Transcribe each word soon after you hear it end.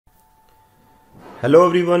Hello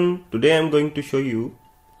everyone, today I'm going to show you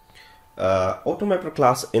AutoMapper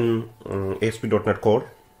class in ASP.NET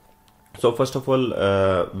Core. So first of all,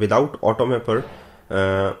 without AutoMapper,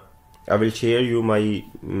 I will share you my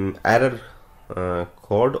error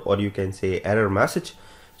code, or you can say error message.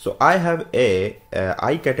 So I have a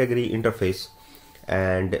I category interface,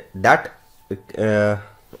 and that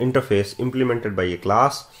interface implemented by a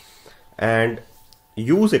class, and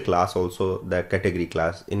use a class also, the category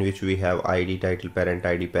class, in which we have id, title,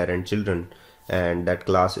 parent, children, and that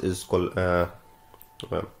class is called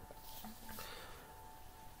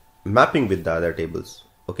mapping with the other tables.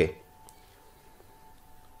 Okay,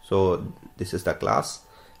 so this is the class,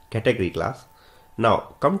 category class.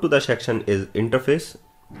 Now come to the section is interface,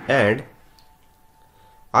 and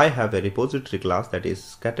I have a repository class, that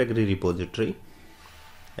is category repository,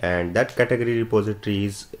 and that category repository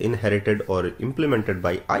is inherited or implemented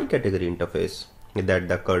by iCategory interface, that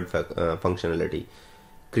the CURD functionality: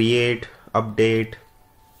 create, update,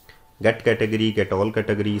 get category, get all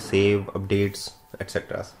category, save, updates,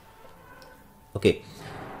 etc. Okay,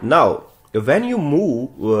 now when you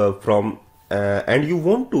move from and you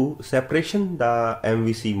want to separation the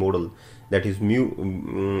MVC model, that is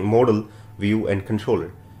model, view and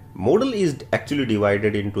controller. Model is actually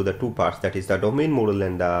divided into the two parts, that is the domain model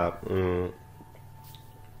and the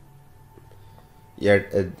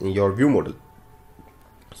your view model.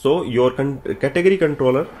 So your category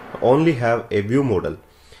controller only have a view model,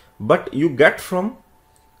 but you get from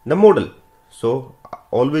the model. So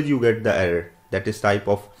always you get the error, that is type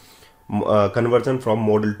of conversion from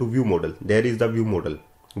model to view model. There is the view model,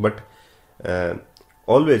 but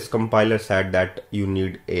always compiler said that you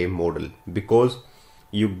need a model because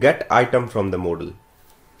you get item from the model.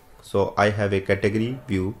 So I have a category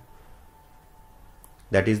view,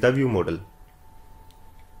 that is the view model.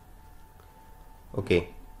 Okay,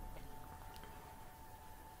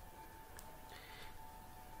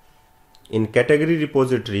 in category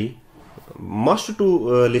repository, must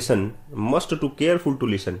to careful to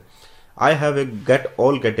listen. I have a get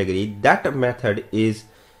all category. That method is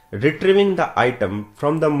retrieving the item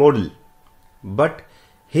from the model, but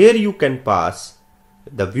here you can pass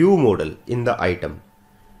the view model in the item.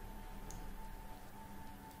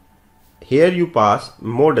 Here you pass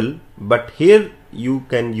model, but here you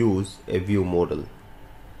can use a view model.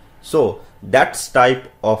 So that's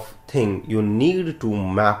type of thing you need to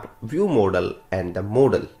map view model and the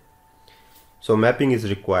model. So mapping is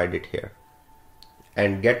required it here,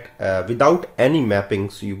 and get without any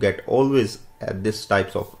mappings you get always this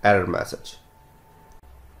types of error message.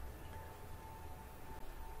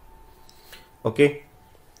 Okay,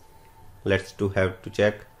 let's have to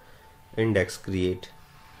check index create.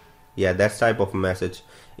 Yeah, that's type of message.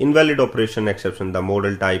 Invalid operation exception, the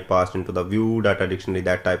model type passed into the view data dictionary,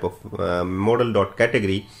 that type of model dot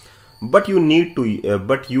category, but you need to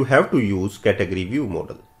but you have to use category view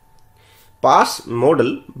model. Pass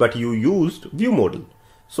model, but you used view model.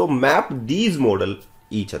 So map these model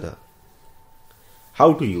each other.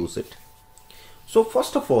 How to use it? So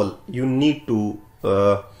first of all, you need to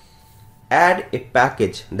add a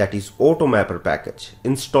package, that is AutoMapper package.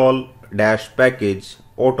 Install -package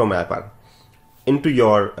AutoMapper into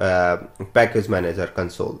your package manager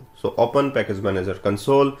console. So open package manager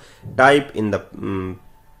console, type in the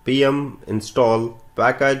pm install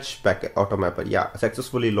package AutoMapper. Yeah,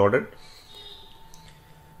 successfully loaded.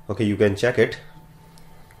 Okay, you can check it,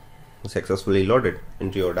 successfully loaded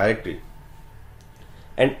into your directory.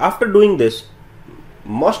 And after doing this,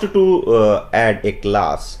 must to add a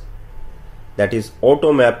class, that is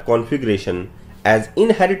AutoMap configuration, as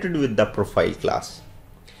inherited with the profile class.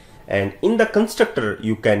 And in the constructor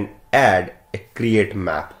you can add a create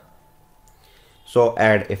map. So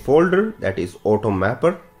add a folder, that is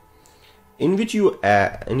AutoMapper, in which you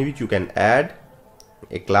can add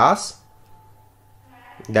a class,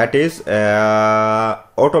 that is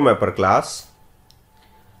AutoMapper class,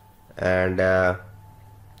 and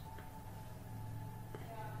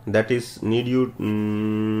that is need you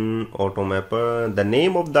AutoMapper. The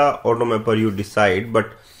name of the AutoMapper you decide,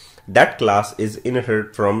 but that class is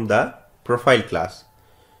inherited from the profile class.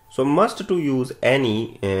 So must to use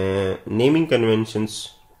any naming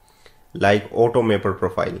conventions like AutoMapper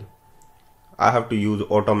profile. I have to use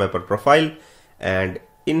AutoMapper profile and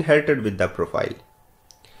inherited with the profile,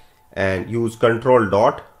 and use control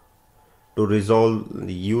dot to resolve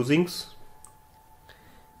the usings.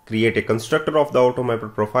 Create a constructor of the AutoMapper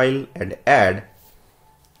profile and add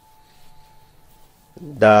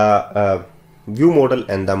the view model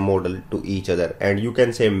and the model to each other, and you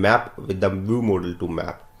can say map with the view model to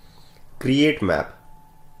map. Create map.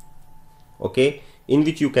 Okay, in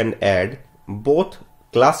which you can add both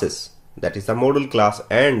classes, that is the model class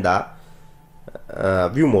and the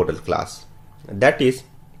view model class. That is,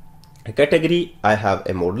 a category I have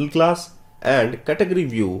a model class and category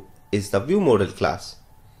view is the view model class.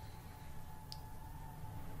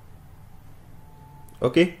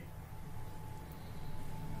 Okay,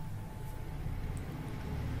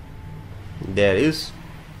 there is.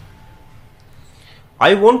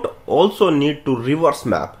 I won't also need to reverse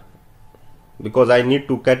map because I need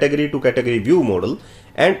to category view model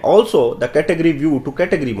and also the category view to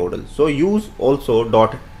category model. So use also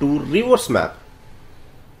dot to reverse map.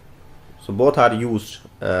 So both are used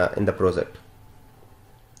in the project.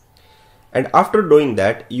 And after doing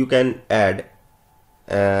that, you can add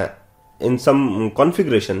in some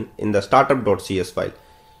configuration in the startup.cs file.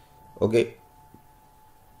 Okay,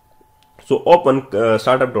 so open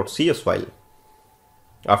startup.cs file.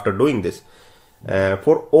 After doing this,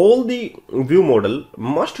 for all the view model,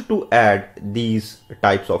 must to add these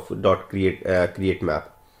types of dot create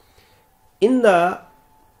map. In the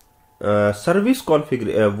service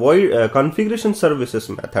configuration services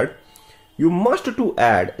method, you must to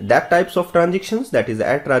add that types of transactions, that is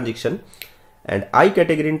add transaction, and I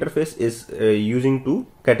category interface is using to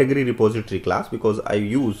category repository class because I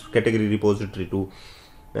use category repository to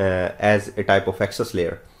as a type of access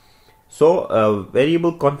layer. So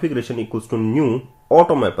variable configuration equals to new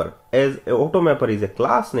AutoMapper, as AutoMapper is a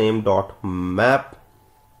class name dot mapper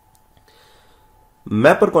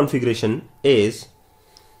configuration is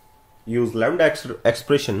use lambda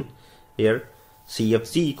expression here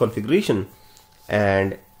CFC configuration,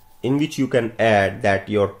 and in which you can add that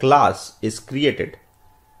your class is created.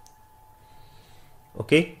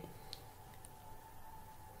 Okay,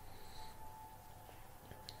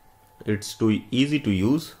 it's too easy to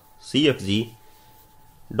use. CFG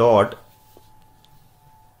dot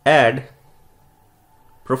add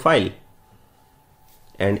profile,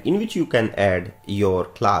 and in which you can add your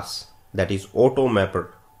class, that is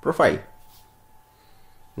AutoMapper profile.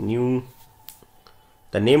 New,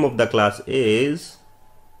 the name of the class is,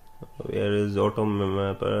 where is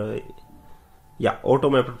AutoMapper? Yeah,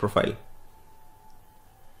 AutoMapper profile.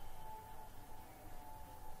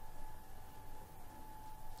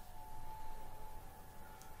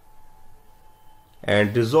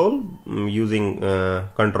 And resolve using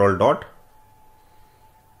control dot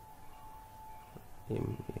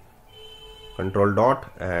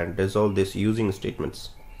and resolve this using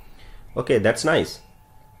statements. Okay, that's nice.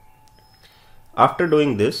 After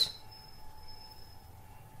doing this,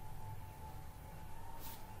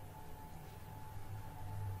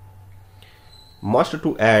 must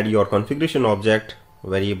to add your configuration object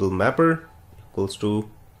variable mapper equals to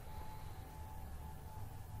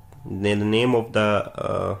the name of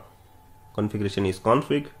the configuration is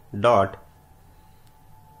config dot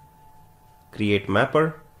create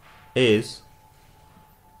mapper is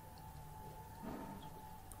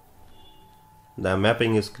the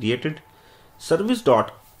mapping is created. Service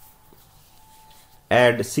dot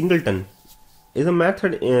add singleton is a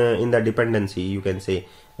method in the dependency. You can say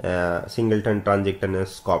singleton transaction is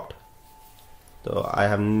scoped, so I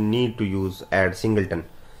have need to use add singleton.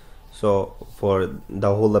 So for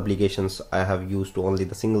the whole applications I have used only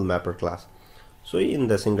the single mapper class. So in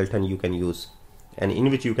the singleton you can use, and in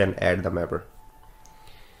which you can add the mapper.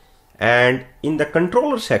 And in the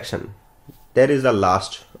controller section there is a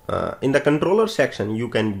last in the controller section you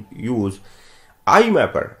can use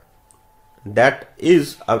AutoMapper. That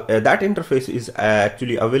is that interface is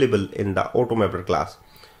actually available in the AutoMapper class,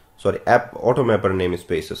 sorry, app AutoMapper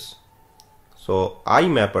namespaces. So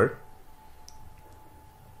AutoMapper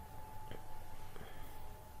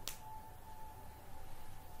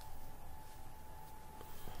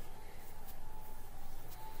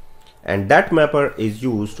and that mapper is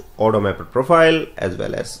used AutoMapper profile as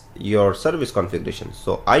well as your service configuration.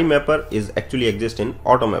 So AutoMapper is actually exist in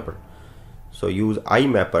AutoMapper. So use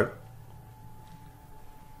AutoMapper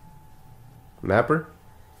mapper,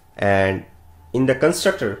 and in the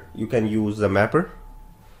constructor you can use the mapper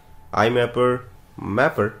AutoMapper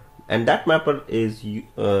mapper, and that mapper is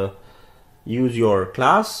use your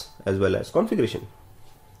class as well as configuration.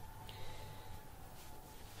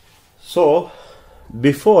 So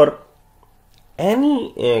before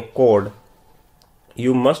any code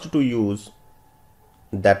you must to use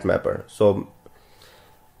that mapper. So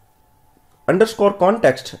underscore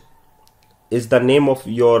context is the name of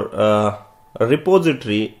your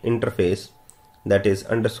repository interface, that is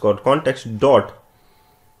underscore context dot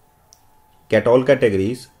get all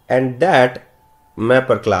categories, and that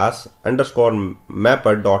mapper class underscore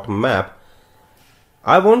mapper dot map.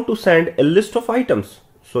 I want to send a list of items,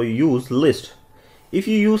 so use list. If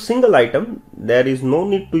you use single item, there is no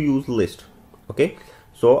need to use list. Okay,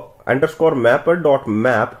 so underscore mapper dot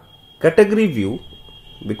map category view,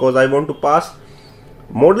 because I want to pass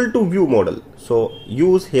model to view model, so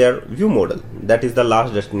use here view model. That is the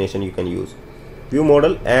last destination you can use, view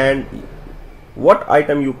model, and what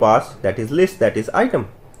item you pass, that is list, that is item,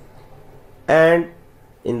 and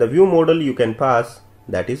in the view model you can pass,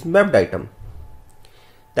 that is mapped item.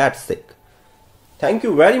 That's it. Thank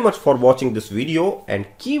you very much for watching this video, and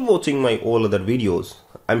keep watching my all other videos.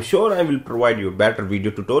 I'm sure I will provide you better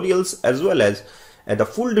video tutorials as well as the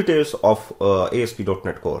full details of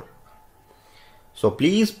ASP.NET Core. So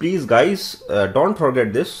please guys, don't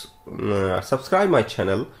forget this, subscribe my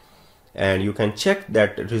channel, and you can check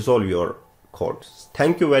that resolve your codes.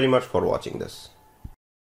 Thank you very much for watching this.